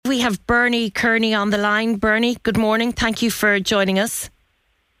we have Bernie Kearney on the line. Bernie, good morning. Thank you for joining us.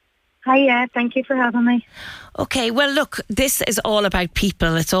 Hi, thank you for having me. Okay, well, look, this is all about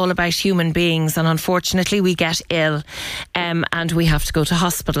people. It's all about human beings. And unfortunately, we get ill and we have to go to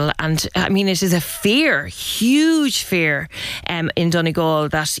hospital. And I mean, it is a fear, huge fear in Donegal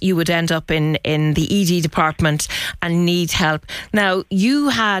that you would end up in the ED department and need help. Now, you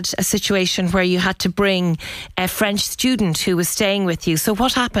had a situation where you had to bring a French student who was staying with you. So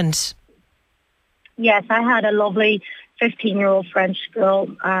what happened? Yes, I had a lovely 15-year-old French girl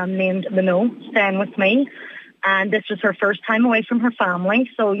named Manon staying with me. And this was her first time away from her family.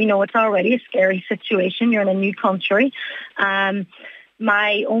 So, you know, it's already a scary situation. You're in a new country.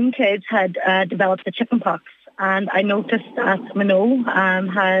 My own kids had developed the chickenpox. And I noticed that Manon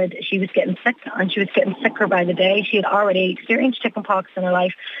she was getting sick, and she was getting sicker by the day. She had already experienced chickenpox in her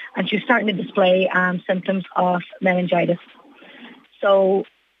life, and she was starting to display symptoms of meningitis. So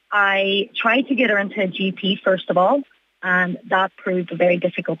I tried to get her into a GP first of all. And that proved a very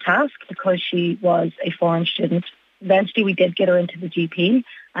difficult task because she was a foreign student. Eventually, we did get her into the GP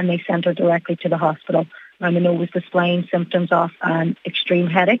and they sent her directly to the hospital. Now, Manon was displaying symptoms of extreme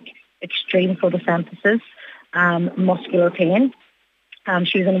headache, extreme photosynthesis, muscular pain.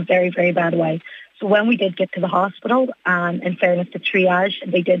 She was in a very, very bad way. So when we did get to the hospital, in fairness to triage,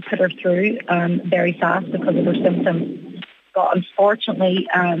 they did put her through very fast because of her symptoms. But unfortunately,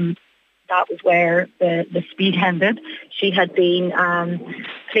 that was where the speed ended. She had been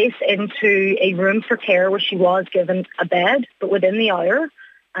placed into a room for care where she was given a bed, but within the hour,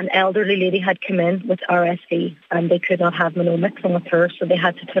 an elderly lady had come in with RSV and they could not have Manon mixing with her, so they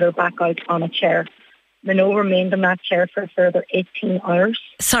had to put her back out on a chair. Manon remained in that chair for a further 18 hours.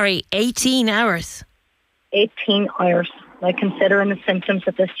 Sorry, 18 hours? 18 hours. Now, considering the symptoms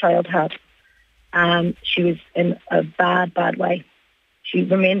that this child had, she was in a bad, bad way. She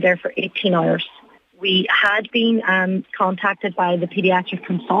remained there for 18 hours. We had been contacted by the paediatric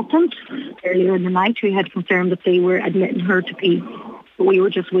consultant earlier in the night who had confirmed that they were admitting her to peds, but we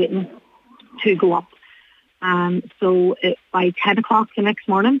were just waiting to go up. So by 10 o'clock the next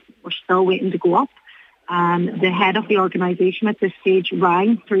morning, we're still waiting to go up. The head of the organisation at this stage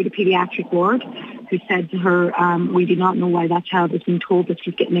rang through the paediatric ward, who said to her, we do not know why that child has been told that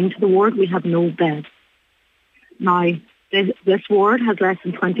she's getting into the ward. We have no bed. Now, this ward has less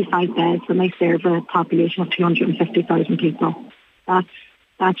than 25 beds and they serve a population of 250,000 people.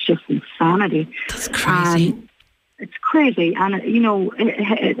 That's just insanity. That's crazy. It's crazy. And, you know,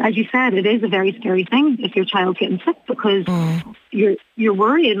 as you said, it is a very scary thing if your child's getting sick because you're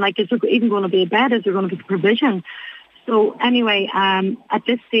worrying, like, is there even going to be a bed? Is there going to be provision? So anyway, at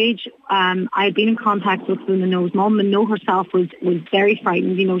this stage, I had been in contact with Manon's mum. Manon herself was very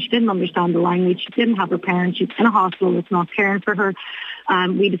frightened. You know, she didn't understand the language. She didn't have her parents. She's in a hospital that's not caring for her.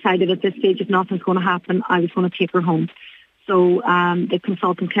 We decided at this stage, if nothing's going to happen, I was going to take her home. So the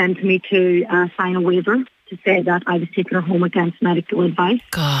consultant came to me to sign a waiver to say that I was taking her home against medical advice.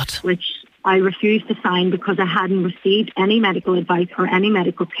 God. Which I refused to sign because I hadn't received any medical advice or any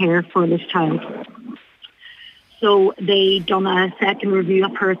medical care for this child. So they done a second review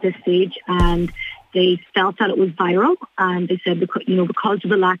of her at this stage and they felt that it was viral and they said, you know, because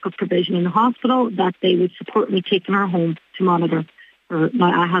of the lack of provision in the hospital, that they would support me taking her home to monitor her.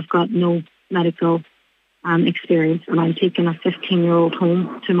 Now, I have got no medical experience and I'm taking a 15-year-old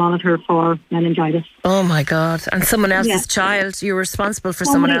home to monitor for meningitis. Oh my God. And someone else's child. You're responsible for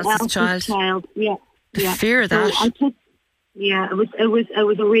someone else's child. Yeah. The fear of that. So it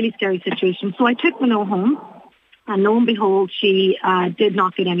was a really scary situation. So I took Manon home. And lo and behold, she did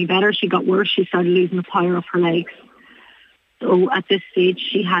not get any better. She got worse. She started losing the power of her legs. So at this stage,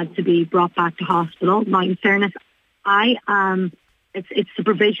 she had to be brought back to hospital. Now, in fairness, it's the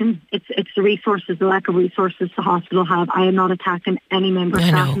provision, it's the resources, the lack of resources the hospital have. I am not attacking any member of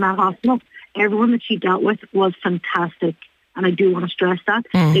staff in that hospital. Everyone that she dealt with was fantastic. And I do want to stress that.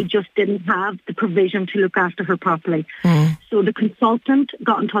 They just didn't have the provision to look after her properly. So the consultant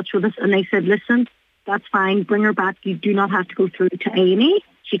got in touch with us and they said, listen, that's fine, bring her back. You do not have to go through to A&E.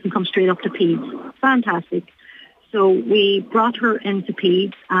 She can come straight up to Peds. Fantastic. So we brought her into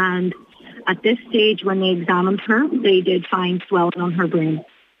Peds and at this stage when they examined her, they did find swelling on her brain.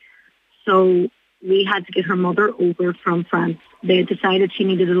 So we had to get her mother over from France. They had decided she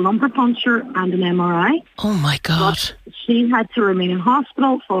needed a lumbar puncture and an MRI. Oh my God. But she had to remain in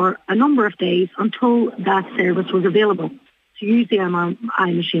hospital for a number of days until that service was available to use the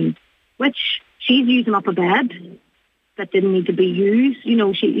MRI machine, which she's using up a bed that didn't need to be used. She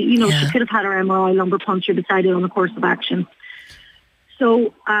could have had her MRI lumbar puncture decided on a course of action.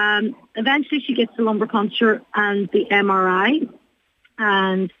 So eventually she gets the lumbar puncture and the MRI,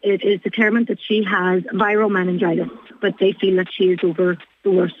 and it is determined that she has viral meningitis, but they feel that she is over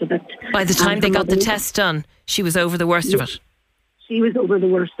the worst of it. By the time they got the test done, she was over the worst of it. She was over the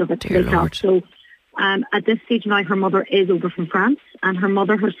worst of it. Dear Lord. So at this stage now, her mother is over from France, and her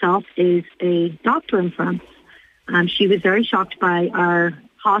mother herself is a doctor in France. She was very shocked by our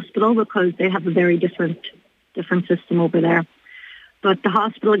hospital because they have a very different system over there. But the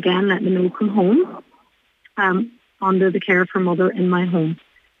hospital again let me know come home under the care of her mother in my home.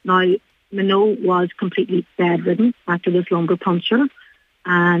 Now, Minot was completely bedridden after this lumbar puncture,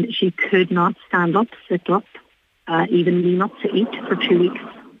 and she could not stand up, sit up, even lean up to eat for 2 weeks.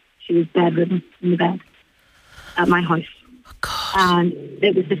 She was bedridden in the bed at my house. Oh, God. And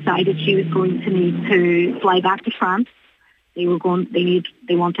it was decided she was going to need to fly back to France. They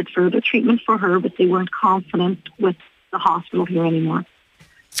wanted further treatment for her, but they weren't confident with the hospital here anymore.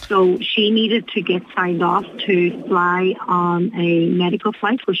 So she needed to get signed off to fly on a medical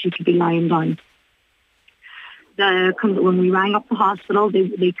flight where she could be lying down. When we rang up the hospital,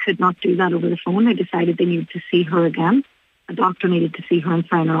 they could not do that over the phone. They decided they needed to see her again. A doctor needed to see her and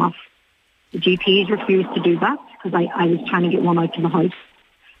sign her off. The GPs refused to do that because I was trying to get one out to the house.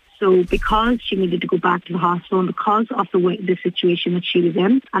 So because she needed to go back to the hospital and because of the situation that she was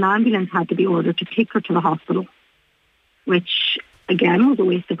in, an ambulance had to be ordered to take her to the hospital, which again was a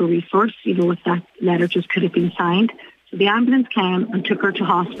waste of a resource, if that letter just could have been signed. So the ambulance came and took her to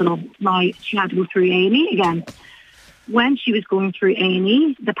hospital. Now she had to go through A&E again. When she was going through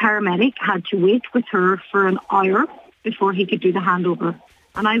A&E, the paramedic had to wait with her for an hour before he could do the handover.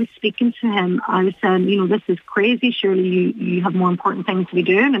 And I was speaking to him. I was saying, this is crazy. Surely you have more important things to be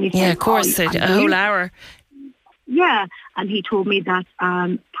doing. And he said, of course, a whole hour. Yeah, and he told me that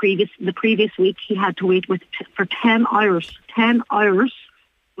the previous week he had to wait for 10 hours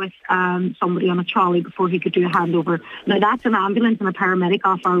with somebody on a trolley before he could do a handover. Now that's an ambulance and a paramedic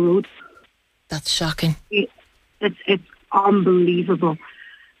off our road. That's shocking. It's unbelievable.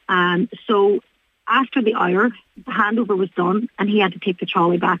 So after the hour, the handover was done, and he had to take the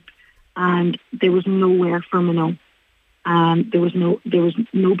trolley back, and there was nowhere for Minot. There was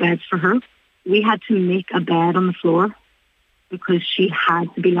no beds for her. We had to make a bed on the floor because she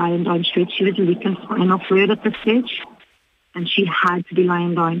had to be lying down straight. She was leaking spinal fluid at this stage, and she had to be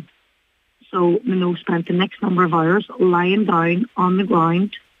lying down. So Minot spent the next number of hours lying down on the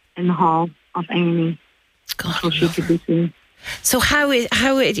ground in the hall of A&E until she could be seen. So how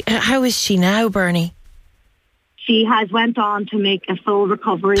is she now, Bernie? She has went on to make a full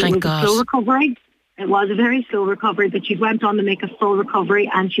recovery. Thank it was God. A slow recovery. It was a very slow recovery, but she went on to make a full recovery,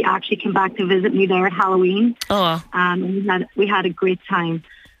 and she actually came back to visit me there at Halloween. Oh. And we had a great time.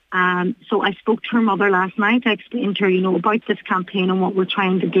 So I spoke to her mother last night. I explained to her, about this campaign and what we're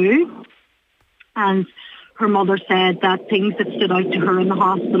trying to do. And her mother said that things that stood out to her in the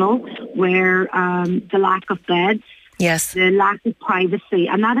hospital were the lack of beds, yes, the lack of privacy.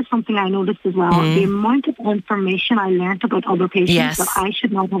 And that is something I noticed as well. The amount of information I learnt about other patients that I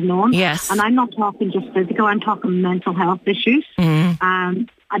should not have known. Yes. And I'm not talking just physical, I'm talking mental health issues. That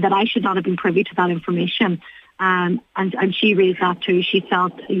I should not have been privy to that information. And she raised that too. She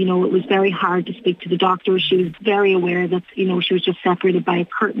felt, it was very hard to speak to the doctors. She was very aware that, she was just separated by a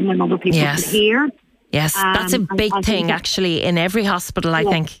curtain and other people could hear. Yes, that's a big thing actually in every hospital, I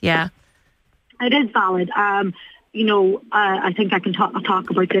think. Yeah. It is valid. I think I can talk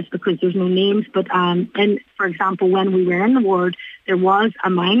about this because there's no names, but for example, when we were in the ward, there was a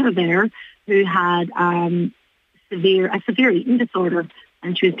minor there who had a severe eating disorder,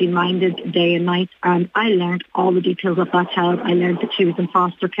 and she was being minded day and night. And I learned all the details of that child. I learned that she was in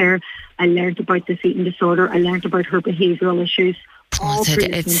foster care. I learned about this eating disorder. I learned about her behavioural issues.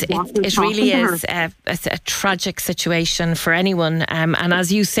 It really is a tragic situation for anyone, and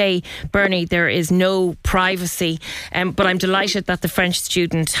as you say, Bernie, there is no privacy, but I'm delighted that the French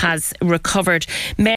student has recovered.